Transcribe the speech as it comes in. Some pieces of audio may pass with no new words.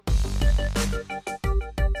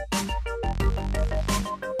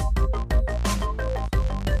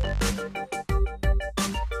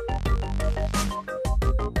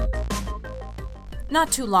Not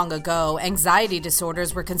too long ago, anxiety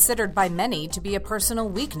disorders were considered by many to be a personal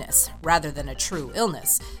weakness rather than a true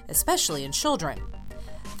illness, especially in children.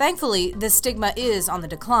 Thankfully, this stigma is on the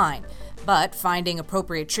decline, but finding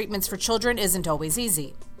appropriate treatments for children isn't always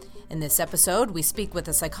easy. In this episode, we speak with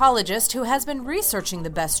a psychologist who has been researching the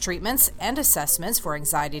best treatments and assessments for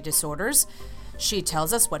anxiety disorders. She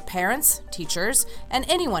tells us what parents, teachers, and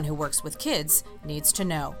anyone who works with kids needs to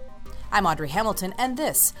know. I'm Audrey Hamilton, and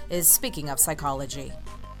this is Speaking of Psychology.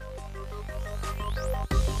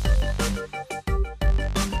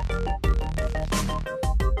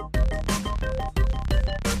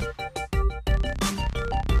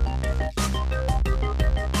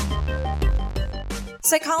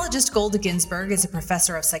 Psychologist Golda Ginsberg is a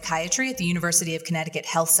professor of psychiatry at the University of Connecticut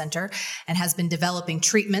Health Center and has been developing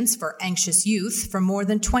treatments for anxious youth for more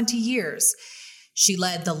than 20 years. She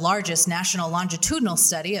led the largest national longitudinal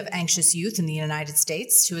study of anxious youth in the United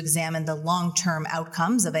States to examine the long-term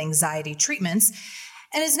outcomes of anxiety treatments,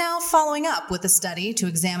 and is now following up with a study to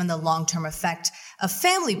examine the long-term effect of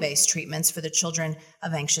family-based treatments for the children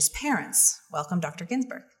of anxious parents. Welcome, Dr.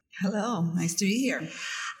 Ginsberg. Hello, nice to be here.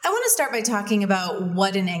 I want to start by talking about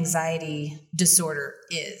what an anxiety disorder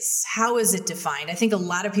is. How is it defined? I think a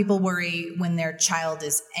lot of people worry when their child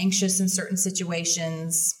is anxious in certain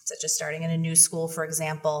situations, such as starting in a new school, for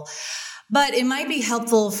example. But it might be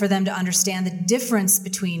helpful for them to understand the difference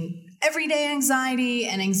between everyday anxiety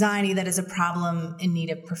and anxiety that is a problem in need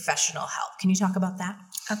of professional help. Can you talk about that?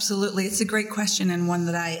 Absolutely. It's a great question and one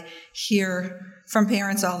that I hear from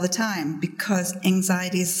parents all the time because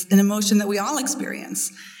anxiety is an emotion that we all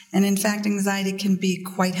experience. And in fact, anxiety can be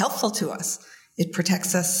quite helpful to us. It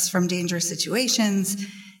protects us from dangerous situations.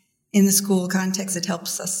 In the school context, it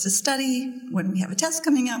helps us to study when we have a test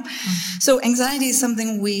coming up. Mm-hmm. So anxiety is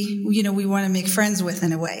something we want to make friends with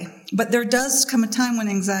in a way. But there does come a time when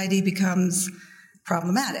anxiety becomes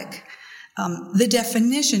problematic. The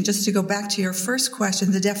definition, just to go back to your first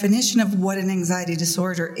question, the definition of what an anxiety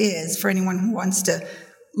disorder is, for anyone who wants to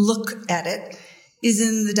look at it, is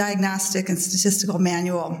in the Diagnostic and Statistical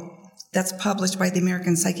Manual that's published by the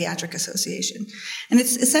American Psychiatric Association. And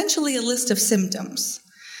it's essentially a list of symptoms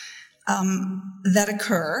that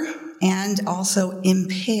occur and also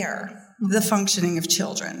impair the functioning of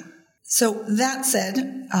children. So that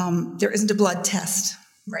said, there isn't a blood test,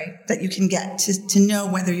 right, that you can get to know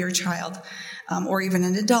whether your child or even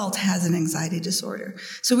an adult has an anxiety disorder.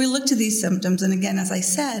 So we look to these symptoms, and again, as I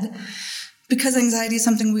said, because anxiety is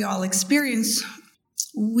something we all experience,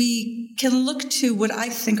 we can look to what I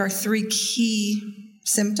think are three key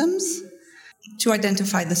symptoms to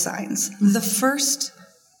identify the signs. The first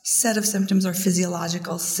set of symptoms are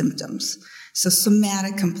physiological symptoms, so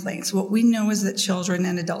somatic complaints. What we know is that children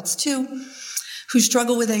and adults too who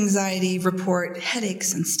struggle with anxiety report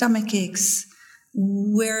headaches and stomach aches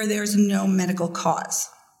where there's no medical cause.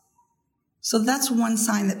 So that's one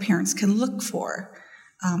sign that parents can look for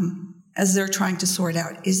as they're trying to sort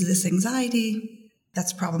out, is this anxiety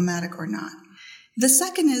that's problematic or not? The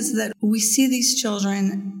second is that we see these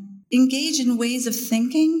children engage in ways of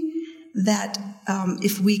thinking that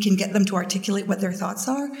if we can get them to articulate what their thoughts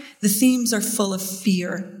are, the themes are full of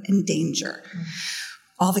fear and danger. Mm-hmm.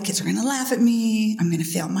 All the kids are going to laugh at me. I'm going to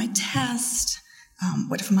fail my test.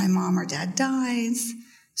 What if my mom or dad dies?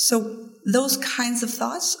 So those kinds of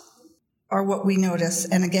thoughts are what we notice.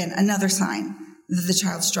 And again, another sign that the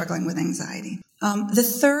child's struggling with anxiety. The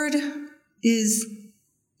third is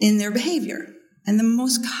in their behavior. And the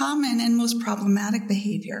most common and most problematic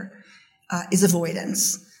behavior is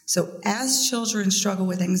avoidance. So as children struggle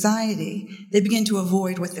with anxiety, they begin to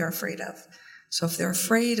avoid what they're afraid of. So if they're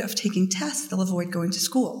afraid of taking tests, they'll avoid going to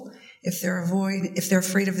school. If they're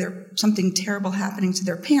afraid of something terrible happening to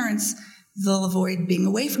their parents, they'll avoid being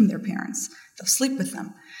away from their parents. They'll sleep with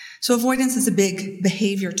them. So avoidance is a big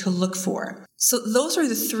behavior to look for. So those are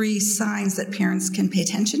the three signs that parents can pay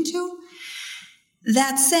attention to.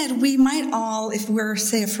 That said, we might all, if we're,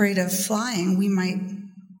 say, afraid of flying, we might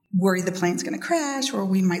worry the plane's going to crash, or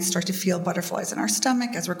we might start to feel butterflies in our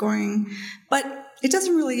stomach as we're going. But it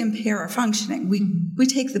doesn't really impair our functioning. We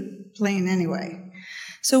take the plane anyway.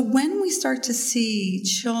 So when we start to see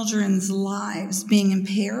children's lives being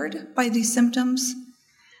impaired by these symptoms,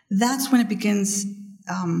 that's when it begins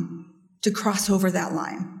to cross over that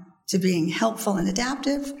line to being helpful and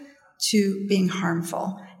adaptive to being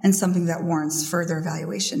harmful and something that warrants further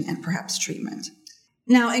evaluation and perhaps treatment.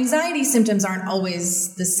 Now, anxiety symptoms aren't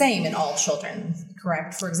always the same in all children,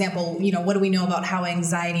 Correct. For example, what do we know about how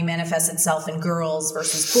anxiety manifests itself in girls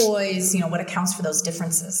versus boys? What accounts for those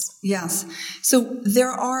differences? Yes. So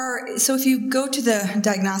if you go to the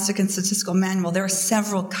Diagnostic and Statistical Manual, there are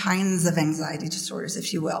several kinds of anxiety disorders,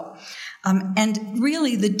 if you will. And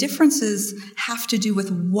really the differences have to do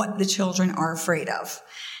with what the children are afraid of.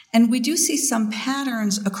 And we do see some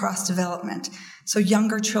patterns across development. So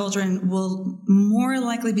younger children will more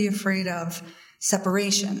likely be afraid of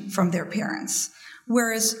separation from their parents,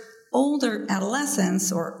 whereas older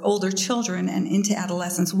adolescents or older children and into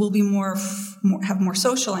adolescence will be have more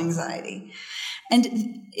social anxiety. And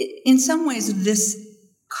in some ways, this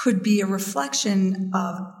could be a reflection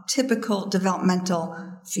of typical developmental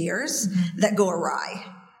fears that go awry.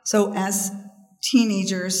 So as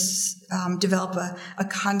teenagers develop a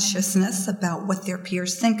consciousness about what their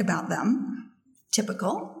peers think about them,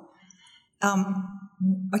 typical,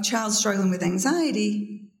 a child struggling with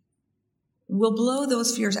anxiety will blow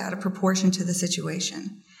those fears out of proportion to the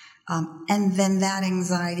situation. And then that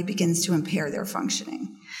anxiety begins to impair their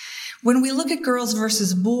functioning. When we look at girls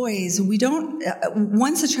versus boys, we don't,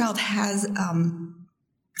 once a child has an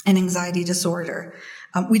anxiety disorder,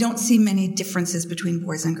 we don't see many differences between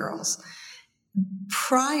boys and girls.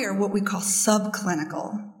 Prior, what we call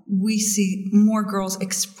subclinical, we see more girls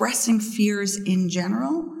expressing fears in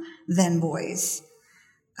general than boys.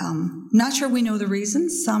 Not sure we know the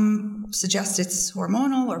reasons. Some suggest it's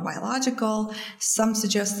hormonal or biological. Some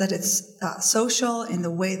suggest that it's social in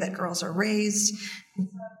the way that girls are raised.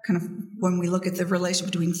 Kind of when we look at the relation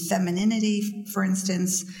between femininity, for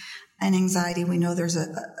instance, and anxiety, we know there's a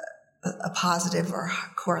positive or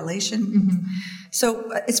correlation. Mm-hmm.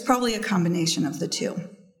 So it's probably a combination of the two.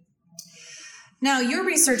 Now, your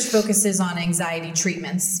research focuses on anxiety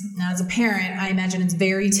treatments. Now, as a parent, I imagine it's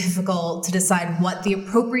very difficult to decide what the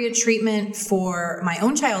appropriate treatment for my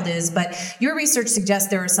own child is, but your research suggests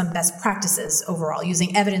there are some best practices overall,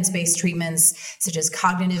 using evidence-based treatments such as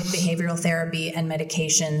cognitive behavioral therapy and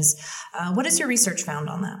medications. What has your research found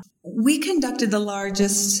on that? We conducted the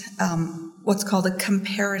largest what's called a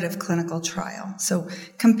comparative clinical trial. So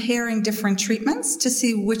comparing different treatments to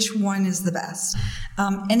see which one is the best.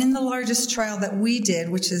 And in the largest trial that we did,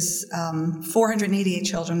 which is 488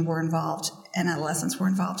 children were involved and adolescents were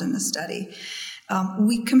involved in the study,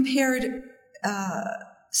 we compared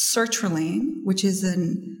sertraline, which is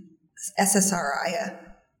an SSRI, a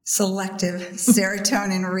selective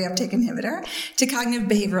serotonin reuptake inhibitor, to cognitive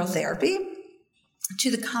behavioral therapy. To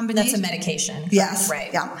the combination. That's a medication. Yes.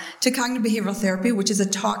 Right. Yeah. To cognitive behavioral therapy, which is a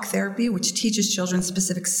talk therapy, which teaches children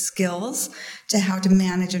specific skills to how to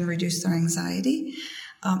manage and reduce their anxiety,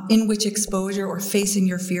 in which exposure or facing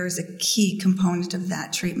your fear is a key component of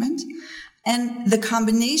that treatment. And the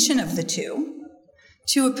combination of the two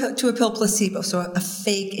to a pill placebo, so a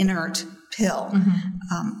fake inert pill.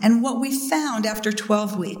 Mm-hmm. And what we found after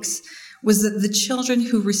 12 weeks was that the children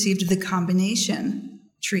who received the combination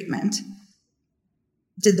treatment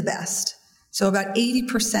did the best. So about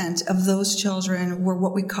 80% of those children were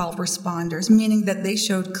what we call responders, meaning that they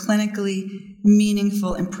showed clinically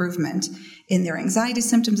meaningful improvement in their anxiety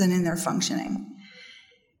symptoms and in their functioning.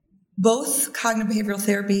 Both cognitive behavioral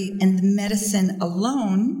therapy and medicine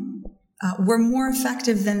alone were more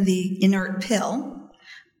effective than the inert pill,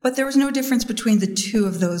 but there was no difference between the two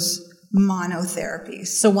of those monotherapies.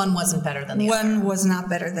 So one wasn't better than the other? One was not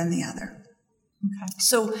better than the other. Okay.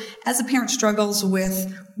 So as a parent struggles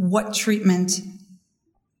with what treatment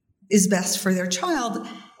is best for their child,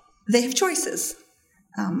 they have choices.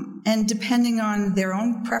 And depending on their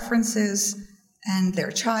own preferences and their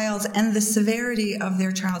child's and the severity of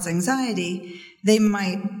their child's anxiety, they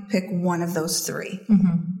might pick one of those three.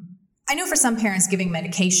 Mm-hmm. I know for some parents, giving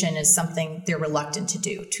medication is something they're reluctant to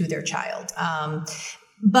do to their child.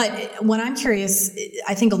 But when I'm curious,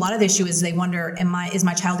 I think a lot of the issue is they wonder, is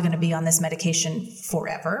my child going to be on this medication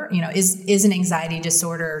forever? Is an anxiety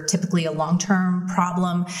disorder typically a long-term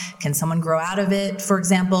problem? Can someone grow out of it, for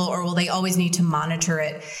example, or will they always need to monitor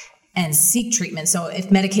it and seek treatment? So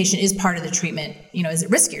if medication is part of the treatment, is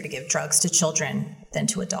it riskier to give drugs to children than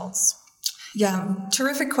to adults? Yeah,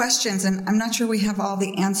 terrific questions, and I'm not sure we have all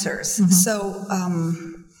the answers. Mm-hmm. So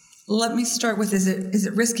let me start with, is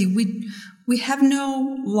it risky? We have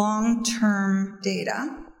no long-term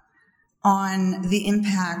data on the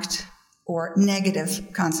impact or negative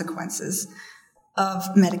consequences of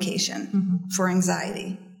medication for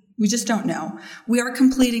anxiety. We just don't know. We are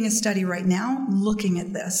completing a study right now looking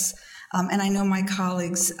at this. And I know my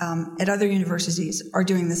colleagues at other universities are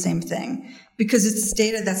doing the same thing because it's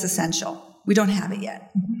data that's essential. We don't have it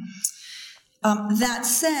yet. Mm-hmm. That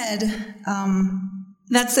said,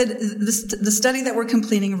 That said, the study that we're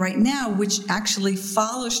completing right now, which actually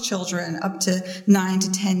follows children up to 9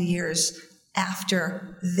 to 10 years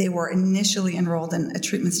after they were initially enrolled in a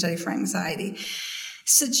treatment study for anxiety,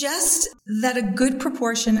 suggests that a good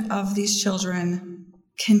proportion of these children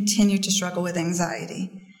continue to struggle with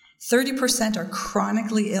anxiety. 30% are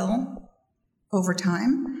chronically ill over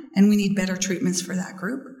time, and we need better treatments for that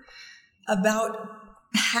group. About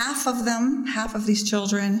half of these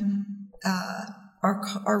children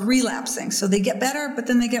are relapsing. So they get better, but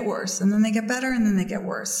then they get worse, and then they get better, and then they get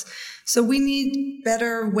worse. So we need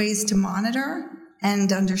better ways to monitor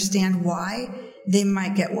and understand why they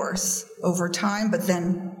might get worse over time, but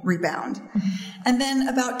then rebound. Mm-hmm. And then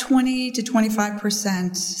about 20 to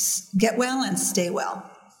 25% get well and stay well.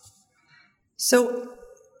 So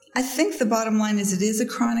I think the bottom line is it is a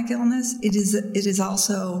chronic illness. It is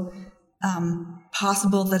also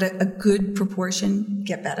possible that a good proportion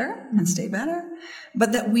get better and stay better,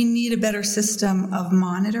 but that we need a better system of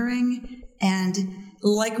monitoring. And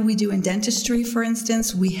like we do in dentistry, for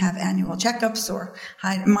instance, we have annual checkups, or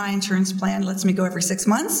my insurance plan lets me go every 6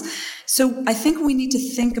 months. So I think we need to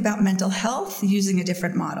think about mental health using a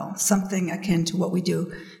different model, something akin to what we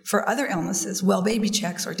do for other illnesses, well baby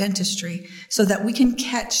checks or dentistry, so that we can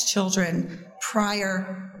catch children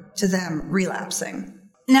prior to them relapsing.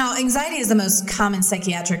 Now, anxiety is the most common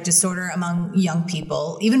psychiatric disorder among young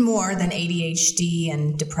people, even more than ADHD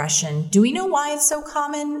and depression. Do we know why it's so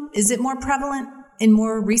common? Is it more prevalent in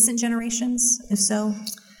more recent generations? If so,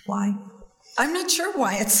 why? I'm not sure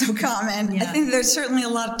why it's so common. Yeah. I think there's certainly a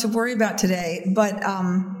lot to worry about today, but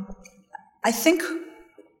I think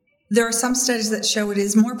there are some studies that show it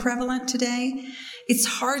is more prevalent today. It's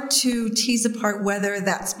hard to tease apart whether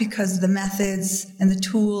that's because the methods and the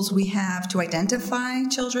tools we have to identify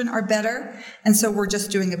children are better, and so we're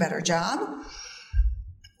just doing a better job,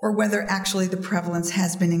 or whether actually the prevalence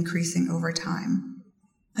has been increasing over time.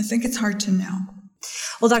 I think it's hard to know.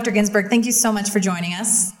 Well, Dr. Ginsberg, thank you so much for joining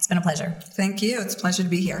us. It's been a pleasure. Thank you. It's a pleasure to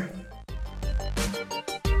be here.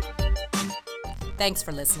 Thanks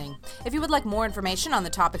for listening. If you would like more information on the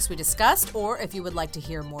topics we discussed, or if you would like to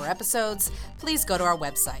hear more episodes, please go to our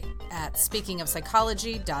website at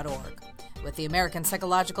speakingofpsychology.org. With the American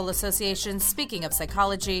Psychological Association Speaking of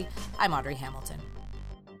Psychology, I'm Audrey Hamilton.